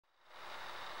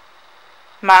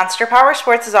Monster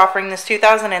Powersports is offering this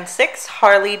 2006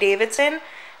 Harley-Davidson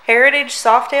Heritage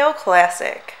Softail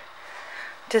Classic.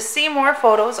 To see more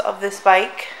photos of this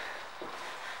bike,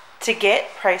 to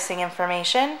get pricing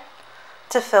information,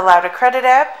 to fill out a credit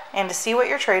app, and to see what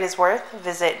your trade is worth,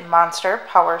 visit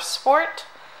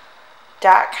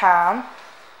monsterpowersport.com.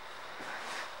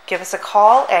 Give us a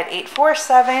call at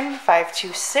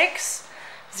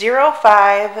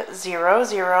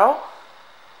 847-526-0500.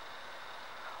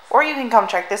 Or you can come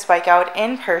check this bike out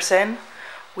in person.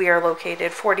 We are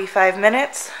located 45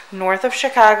 minutes north of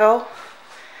Chicago,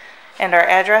 and our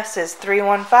address is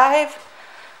 315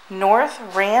 North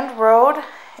Rand Road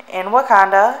in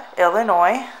Wauconda,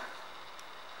 Illinois.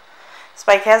 This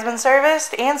bike has been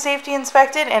serviced and safety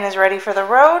inspected and is ready for the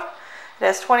road. It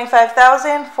has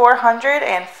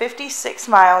 25,456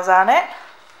 miles on it.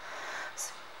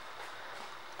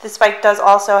 This bike does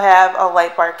also have a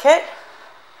light bar kit,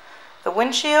 the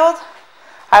windshield,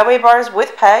 highway bars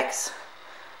with pegs,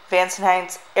 Vance &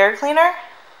 Hines air cleaner.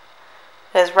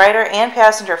 It has rider and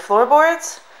passenger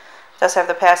floorboards. It does have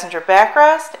the passenger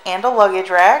backrest and a luggage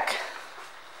rack.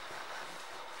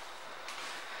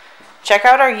 Check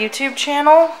out our YouTube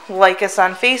channel, like us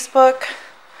on Facebook,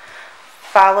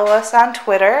 follow us on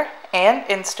Twitter and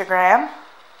Instagram.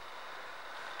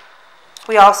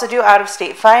 We also do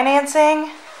out-of-state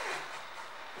financing,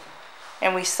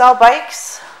 and we sell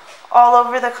bikes all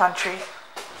over the country.